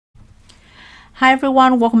Hi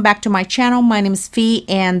everyone, welcome back to my channel. My name is Phi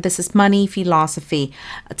and this is Money Philosophy.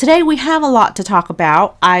 Today we have a lot to talk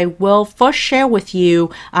about. I will first share with you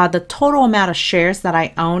the total amount of shares that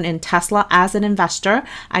I own in Tesla as an investor.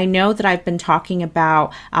 I know that I've been talking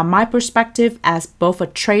about my perspective as both a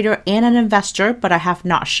trader and an investor, but I have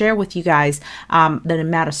not shared with you guys the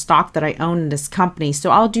amount of stock that I own in this company. So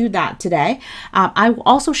I'll do that today. I will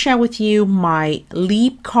also share with you my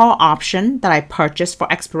leap call option that I purchased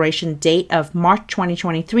for expiration date of March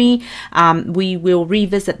 2023. We will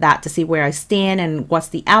revisit that to see where I stand and what's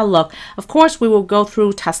the outlook. Of course, we will go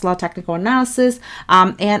through Tesla technical analysis,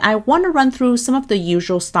 and I want to run through some of the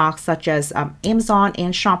usual stocks such as Amazon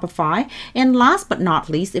and Shopify. And last but not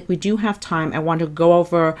least, if we do have time, I want to go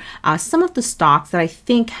over some of the stocks that I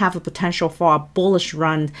think have the potential for a bullish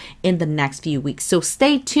run in the next few weeks. So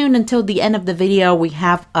stay tuned until the end of the video. We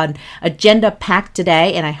have an agenda packed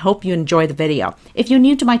today, and I hope you enjoy the video. If you're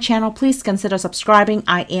new to my channel, please consider subscribing.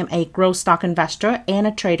 I am a growth stock investor and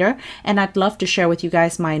a trader, and I'd love to share with you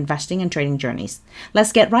guys my investing and trading journeys.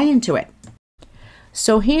 Let's get right into it.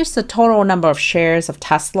 So here's the total number of shares of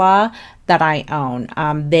Tesla that I own.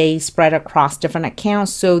 They spread across different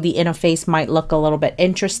accounts, so the interface might look a little bit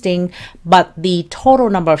interesting, but the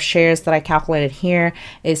total number of shares that I calculated here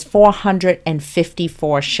is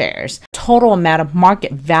 454 shares. Total amount of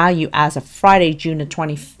market value as of Friday, June the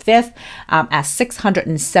 25th, at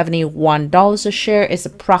 $671 a share is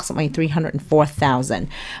approximately $304,000.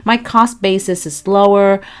 My cost basis is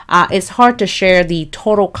lower. It's hard to share the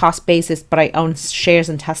total cost basis, but I own shares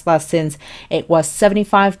in Tesla since it was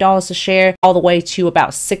 $75 a share all the way to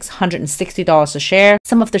about $660 a share.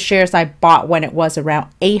 Some of the shares I bought when it was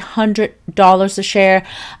around $800 a share.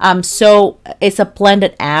 So it's a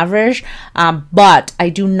blended average, but I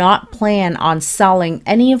do not plan on selling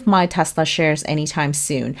any of my Tesla shares anytime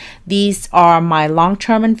soon. These are my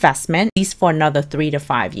long-term investment, these for another 3 to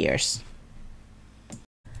 5 years.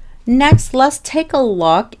 Next, let's take a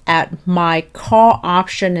look at my call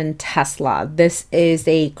option in Tesla. This is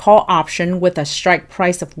a call option with a strike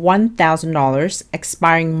price of $1,000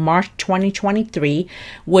 expiring March 2023,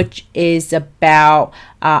 which is about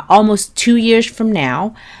almost 2 years from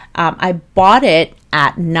now. I bought it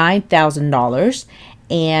at $9,000,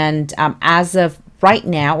 and as of right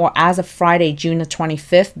now, or as of Friday, June the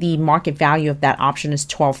 25th, the market value of that option is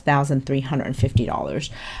 $12,350,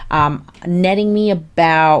 netting me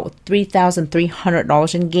about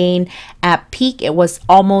 $3,300 in gain. At peak, it was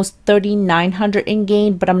almost $3,900 in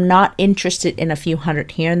gain, but I'm not interested in a few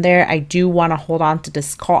hundred here and there. I do want to hold on to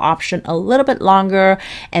this call option a little bit longer,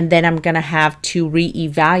 and then I'm going to have to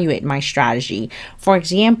reevaluate my strategy. For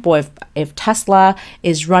example, if Tesla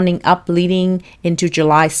is running up leading into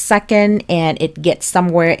July 2nd and it gets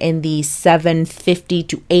somewhere in the 750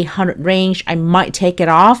 to 800 range, I might take it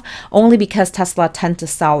off, only because Tesla tend to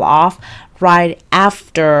sell off right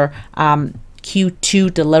after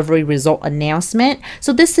Q2 delivery result announcement.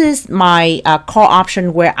 So this is my call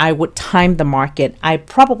option where I would time the market. I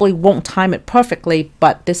probably won't time it perfectly,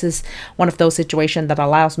 but this is one of those situations that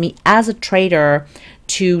allows me as a trader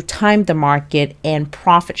to time the market and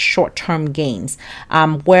profit short-term gains.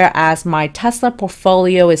 Whereas my Tesla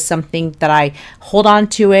portfolio is something that I hold on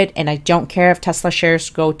to it, and I don't care if Tesla shares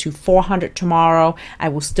go to 400 tomorrow, I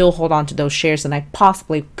will still hold on to those shares, and I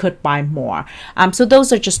possibly could buy more. So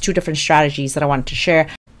those are just two different strategies that I wanted to share.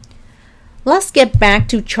 Let's get back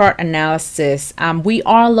to chart analysis. We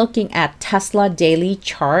are looking at Tesla daily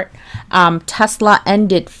chart. Tesla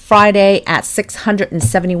ended Friday at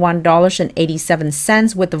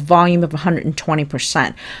 $671.87 with a volume of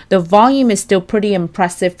 120%. The volume is still pretty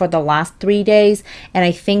impressive for the last 3 days, and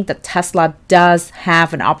I think that Tesla does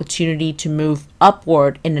have an opportunity to move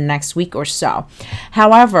upward in the next week or so.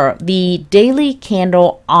 However, the daily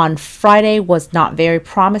candle on Friday was not very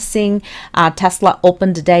promising. Tesla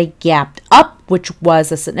opened the day gapped up, which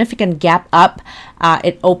was a significant gap up.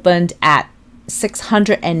 It opened at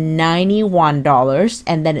 $691,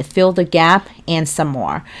 and then it filled the gap and some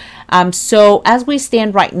more. So as we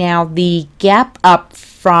stand right now, the gap up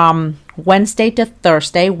from Wednesday to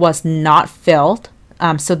Thursday was not filled.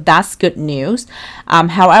 So that's good news.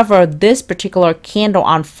 However, this particular candle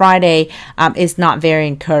on Friday is not very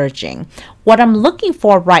encouraging. What I'm looking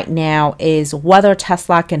for right now is whether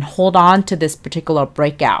Tesla can hold on to this particular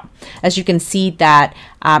breakout. As you can see that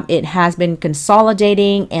it has been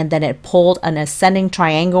consolidating, and then it pulled an ascending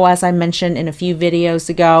triangle, as I mentioned in a few videos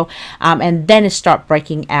ago, and then it started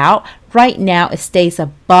breaking out. Right now, it stays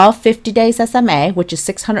above 50 days SMA, which is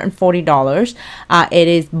 $640. It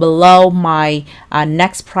is below my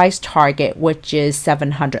next price target, which is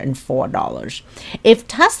 $704. If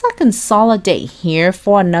Tesla consolidate here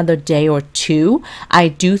for another day or Q2, I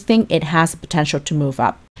do think it has the potential to move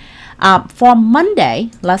up. For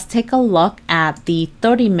Monday, let's take a look at the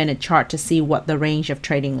 30-minute chart to see what the range of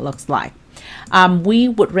trading looks like. We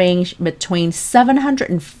would range between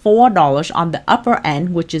 $704 on the upper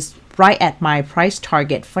end, which is right at my price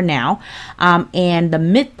target for now, and the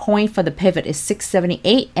midpoint for the pivot is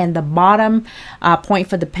 $678, and the bottom point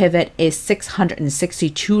for the pivot is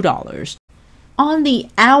 $662. On the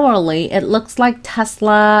hourly, it looks like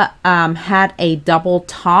Tesla had a double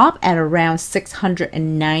top at around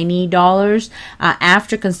 $690.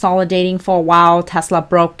 After consolidating for a while, Tesla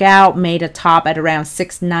broke out, made a top at around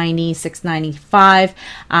 $690, $695,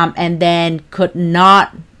 and then could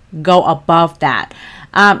not go above that.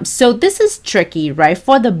 So this is tricky, right?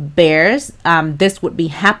 For the bears, this would be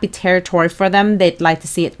happy territory for them. They'd like to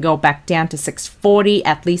see it go back down to 640,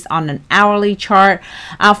 at least on an hourly chart.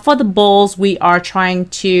 For the bulls, we are trying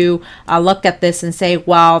to look at this and say,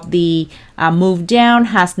 well, the move down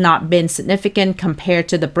has not been significant compared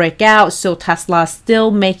to the breakout, so Tesla is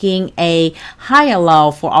still making a higher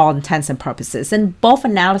low for all intents and purposes, and both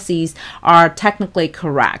analyses are technically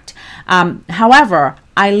correct. However,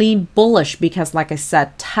 I lean bullish because, like I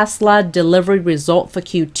said, Tesla delivery result for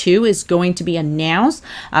Q2 is going to be announced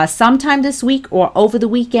sometime this week or over the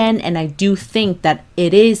weekend, and I do think that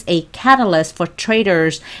it is a catalyst for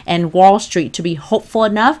traders and Wall Street to be hopeful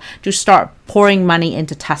enough to start pouring money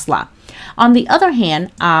into Tesla. On the other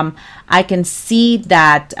hand, I can see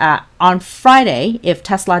that on Friday, if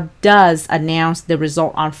Tesla does announce the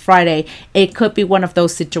result on Friday, it could be one of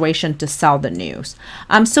those situations to sell the news.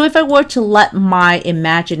 So if I were to let my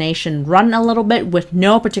imagination run a little bit with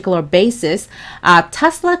no particular basis,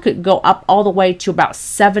 Tesla could go up all the way to about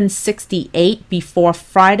 768 before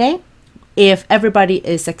Friday. If everybody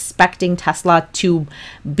is expecting Tesla to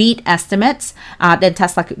beat estimates, then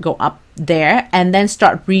Tesla could go up there and then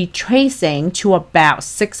start retracing to about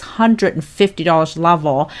 $650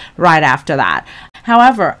 level right after that.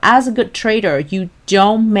 However, as a good trader, you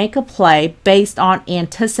don't make a play based on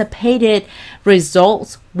anticipated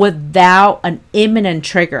results without an imminent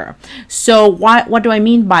trigger. So what do I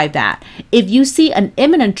mean by that? If you see an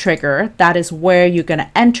imminent trigger, that is where you're going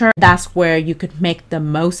to enter. That's where you could make the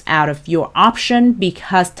most out of your option,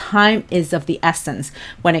 because time is of the essence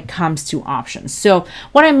when it comes to options. So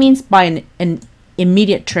what I mean by an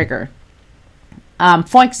immediate trigger,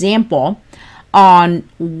 for example, on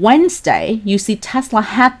Wednesday, you see Tesla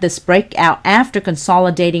had this breakout after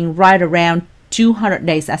consolidating right around 200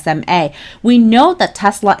 days SMA. We know that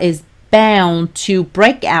Tesla is bound to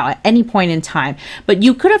break out at any point in time, but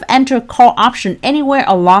you could have entered call option anywhere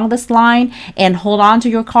along this line and hold on to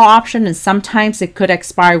your call option, and sometimes it could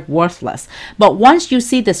expire worthless. But once you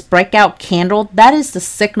see this breakout candle, that is the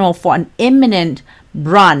signal for an imminent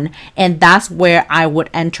run, and that's where I would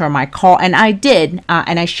enter my call, and I did,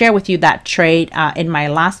 and I share with you that trade in my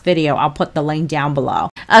last video. I'll put the link down below.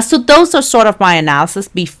 So those are sort of my analysis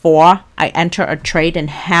before I enter a trade and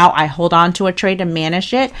how I hold on to a trade and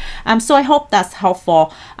manage it. So I hope that's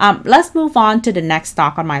helpful. Let's move on to the next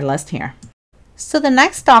stock on my list here. So the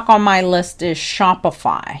next stock on my list is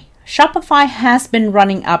Shopify. Shopify has been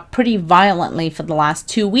running up pretty violently for the last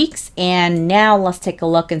 2 weeks, and now let's take a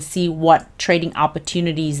look and see what trading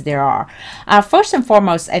opportunities there are. First and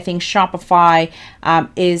foremost, I think Shopify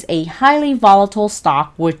is a highly volatile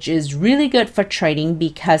stock, which is really good for trading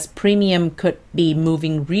because premium could be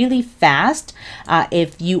moving really fast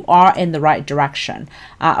if you are in the right direction.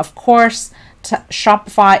 Of course,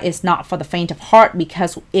 Shopify is not for the faint of heart,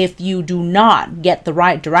 because if you do not get the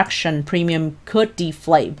right direction, premium could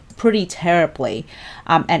deflate pretty terribly,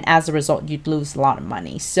 and as a result you'd lose a lot of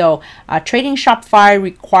money. So trading Shopify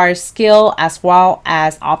requires skill as well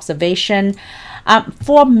as observation.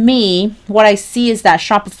 For me, what I see is that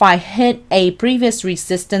Shopify hit a previous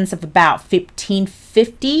resistance of about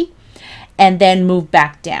 1550 and then move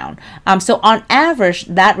back down. So on average,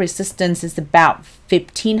 that resistance is about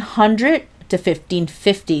 1500 to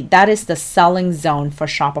 1550. That is the selling zone for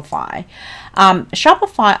Shopify.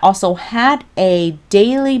 Shopify also had a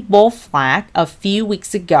daily bull flag a few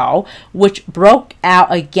weeks ago, which broke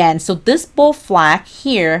out again. So this bull flag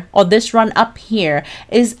here, or this run up here,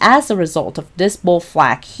 is as a result of this bull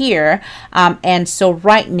flag here. And so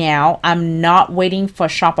right now, I'm not waiting for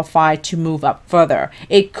Shopify to move up further.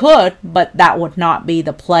 It could, but that would not be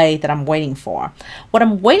the play that I'm waiting for. What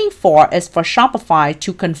I'm waiting for is for Shopify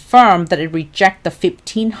to confirm that it reject the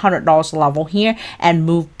 $1,500 level here and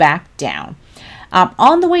move back down.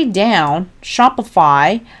 On the way down,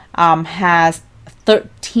 Shopify has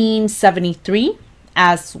 1373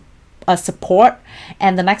 as support,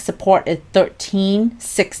 and the next support is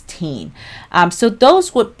 13.16. So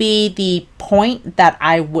those would be the point that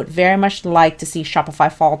I would very much like to see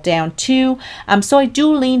Shopify fall down to. So I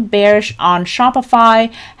do lean bearish on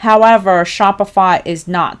Shopify. However, Shopify is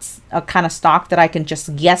not a kind of stock that I can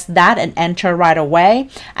just guess that and enter right away.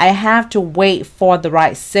 I have to wait for the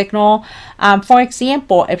right signal. For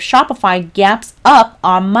example, if Shopify gaps up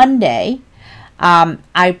on Monday,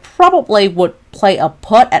 I probably would play a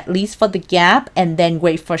put at least for the gap and then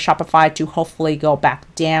wait for Shopify to hopefully go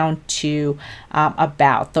back down to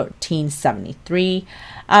about 13.73.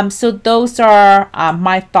 So those are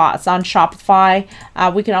my thoughts on Shopify.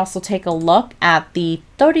 We can also take a look at the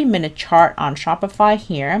 30-minute chart on Shopify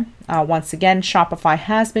here. Once again, Shopify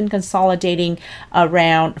has been consolidating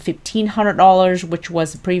around $1,500, which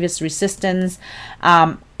was the previous resistance.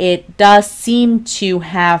 It does seem to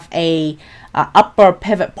have a upper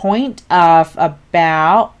pivot point of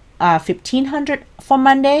about 1,500 for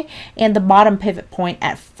Monday and the bottom pivot point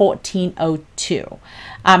at 1402.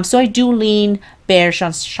 So I do lean bearish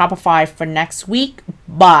on Shopify for next week,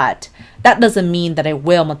 but that doesn't mean that it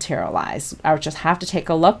will materialize. I'll just have to take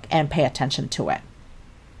a look and pay attention to it.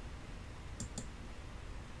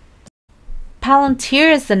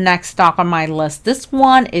 Palantir is the next stock on my list. This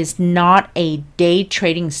one is not a day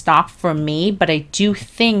trading stock for me, but I do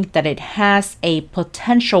think that it has a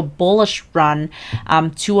potential bullish run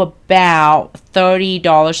to about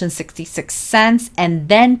 $30.66 and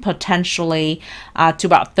then potentially to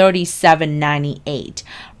about $37.98.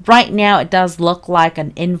 Right now, it does look like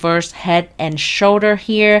an inverse head and shoulder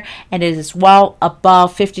here, and it is well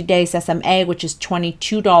above 50 days SMA, which is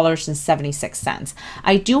 $22.76.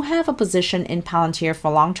 I do have a position in Palantir for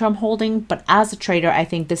long-term holding, but as a trader, I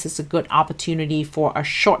think this is a good opportunity for a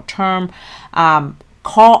short-term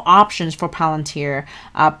call options for Palantir.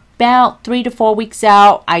 About 3 to 4 weeks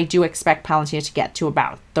out, I do expect Palantir to get to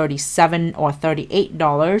about $37 or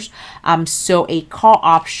 $38. So a call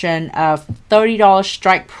option of $30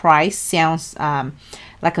 strike price sounds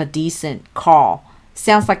like a decent call.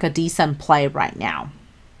 Sounds like a decent play right now.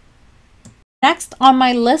 Next on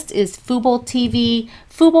my list is Fubo TV.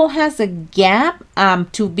 Fubo has a gap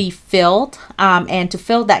to be filled, and to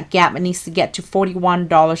fill that gap, it needs to get to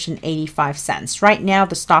 $41.85. Right now,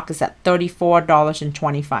 the stock is at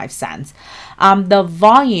 $34.25. The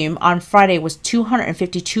volume on Friday was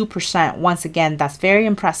 252%. Once again, that's very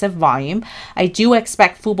impressive volume. I do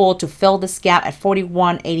expect Fubo to fill this gap at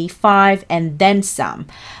 $41.85 and then some.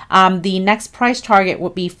 The next price target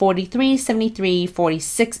would be $43.73,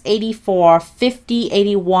 $46.84,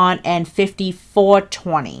 $50.81, and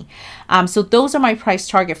 $54.20. So those are my price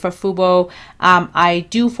target for Fubo. I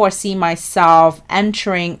do foresee myself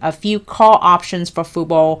entering a few call options for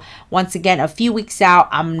Fubo. Once again, a few weeks out,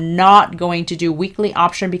 I'm not going to do weekly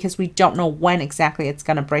option because we don't know when exactly it's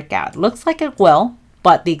going to break out. It looks like it will,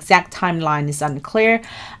 but the exact timeline is unclear.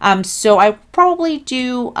 So I probably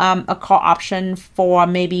do a call option for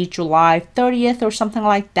maybe July 30th or something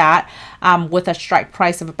like that, with a strike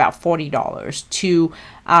price of about $40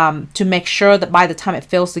 to make sure that by the time it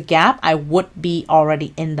fills the gap, I would be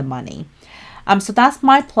already in the money. So that's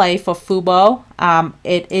my play for Fubo.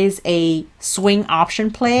 It is a swing option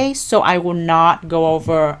play, so I will not go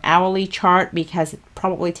over hourly chart because it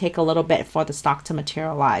probably take a little bit for the stock to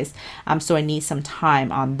materialize. So I need some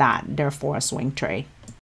time on that, therefore a swing trade.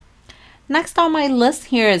 Next on my list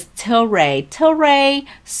here is Tilray. Tilray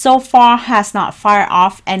so far has not fired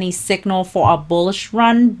off any signal for a bullish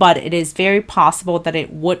run, but it is very possible that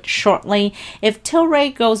it would shortly. If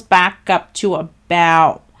Tilray goes back up to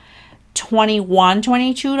about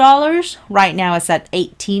 $22, right now it's at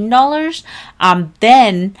 $18,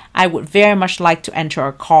 then I would very much like to enter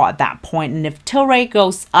a call at that point. And if Tilray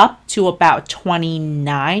goes up to about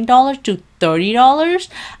 $29 to $30,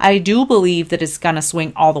 I do believe that it's gonna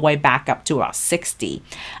swing all the way back up to about $60.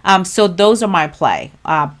 So those are my play.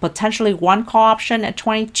 Potentially one call option at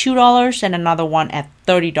 $22 and another one at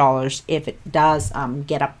 $30 if it does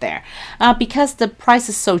get up there. Because the price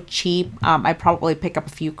is so cheap, I probably pick up a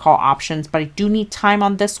few call options, but I do need time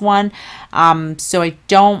on this one. So I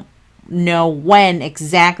don't know when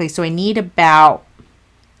exactly. So I need about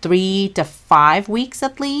 3 to 5 weeks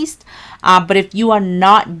at least. But if you are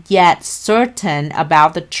not yet certain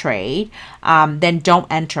about the trade, then don't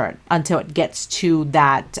enter it until it gets to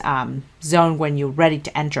that zone when you're ready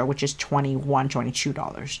to enter, which is $21,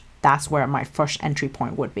 $22. That's where my first entry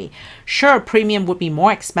point would be. Sure, premium would be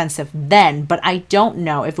more expensive then, but I don't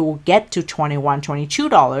know if it will get to $21,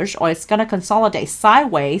 $22 or it's going to consolidate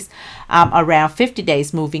sideways around 50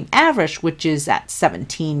 days moving average, which is at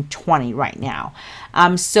 $17.20 right now.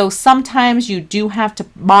 So sometimes you do have to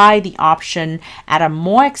buy the option at a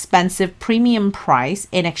more expensive premium price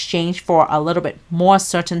in exchange for a little bit more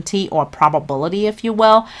certainty or probability, if you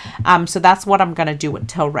will. So that's what I'm going to do with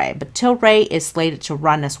Tilray. But Tilray is slated to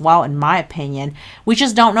run as well, in my opinion. We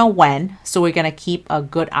just don't know when, so we're going to keep a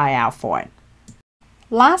good eye out for it.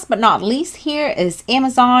 Last but not least, here is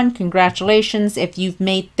Amazon. Congratulations if you've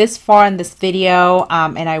made this far in this video,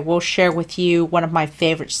 and I will share with you one of my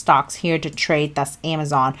favorite stocks here to trade, that's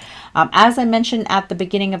Amazon. As I mentioned at the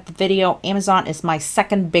beginning of the video, Amazon is my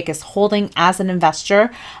second biggest holding as an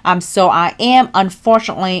investor, so I am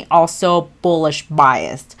unfortunately also bullish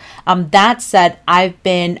biased. That said, I've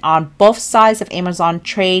been on both sides of Amazon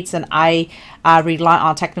trades, and I rely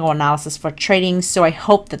on technical analysis for trading, so I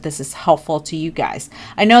hope that this is helpful to you guys.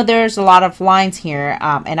 I know there's a lot of lines here,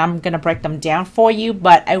 and I'm going to break them down for you,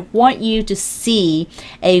 but I want you to see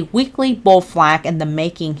a weekly bull flag in the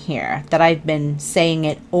making here that I've been saying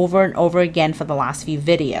it over and over again for the last few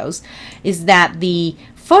videos, is that the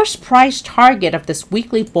first price target of this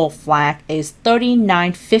weekly bull flag is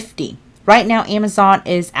 $39.50. Right now, Amazon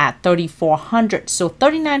is at $3,400, so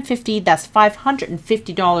 $39.50, that's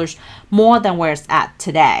 $550 more than where it's at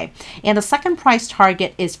today. And the second price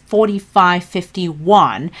target is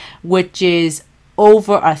 $45.51, which is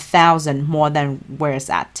over $1,000 more than where it's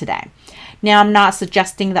at today. Now, I'm not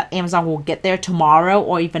suggesting that Amazon will get there tomorrow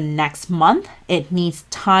or even next month. It needs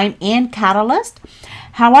time and catalyst.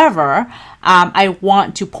 However, I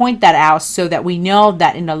want to point that out so that we know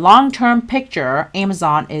that in the long-term picture,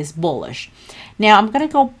 Amazon is bullish. Now, I'm going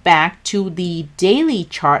to go back to the daily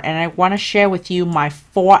chart, and I want to share with you my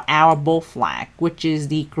 4-hour bull flag, which is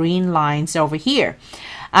the green lines over here.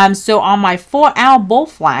 So on my 4-hour bull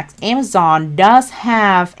flags, Amazon does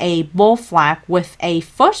have a bull flag with a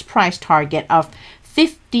first price target of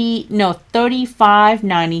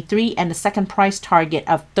 $35.93 and the second price target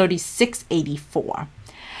of $36.84.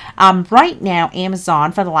 Right now,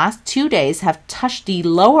 Amazon for the last 2 days have touched the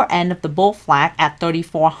lower end of the bull flag at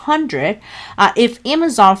 3,400. If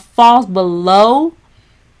Amazon falls below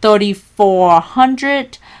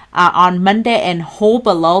 3,400 on Monday and hold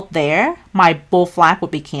below there, my bull flag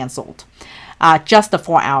would be canceled. Just the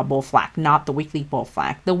 4-hour bull flag, not the weekly bull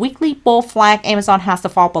flag. The weekly bull flag, Amazon has to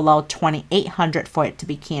fall below 2,800 for it to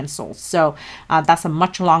be canceled. So that's a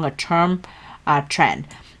much longer term trend.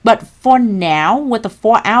 But for now, with the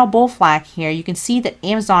 4-hour bull flag here, you can see that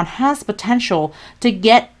Amazon has potential to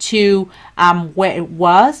get to where it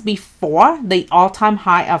was before, the all-time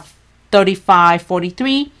high of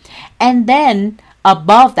 $35.43, and then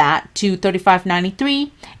above that to $35.93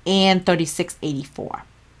 and $36.84.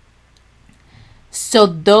 So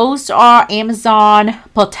those are Amazon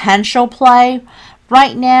potential play.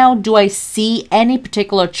 Right now, do I see any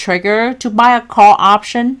particular trigger to buy a call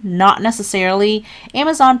option? Not necessarily.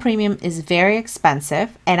 Amazon Premium is very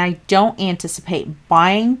expensive, and I don't anticipate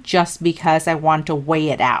buying just because I want to weigh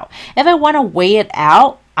it out. If I want to weigh it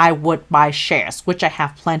out, I would buy shares, which I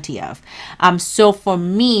have plenty of. So for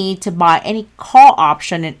me to buy any call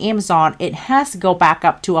option in Amazon, it has to go back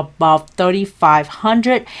up to above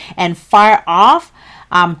 3,500 and fire off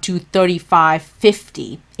to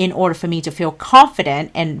 3,550 in order for me to feel confident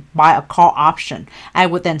and buy a call option. I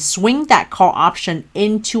would then swing that call option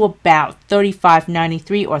into about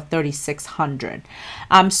 3,593 or 3,600.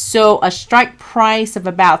 So a strike price of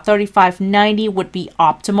about 3,590 would be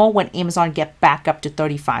optimal when Amazon get back up to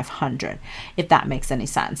 3,500, if that makes any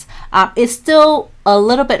sense. It's still a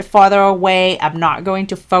little bit farther away. I'm not going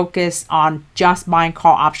to focus on just buying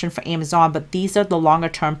call option for Amazon, but these are the longer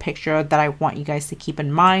term picture that I want you guys to keep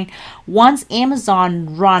in mind. Once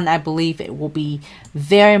Amazon run, I believe it will be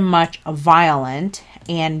very much violent,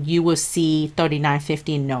 and you will see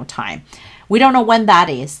 $39.50 in no time. We don't know when that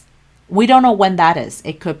is. We don't know when that is.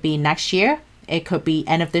 It could be next year, it could be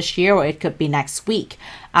end of this year, or it could be next week.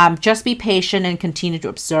 Just be patient and continue to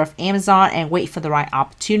observe Amazon and wait for the right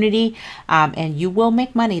opportunity, and you will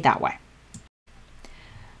make money that way.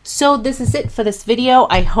 So this is it for this video.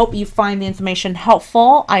 I hope you find the information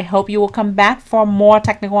helpful. I hope you will come back for more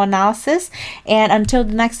technical analysis. And until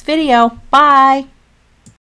the next video, bye.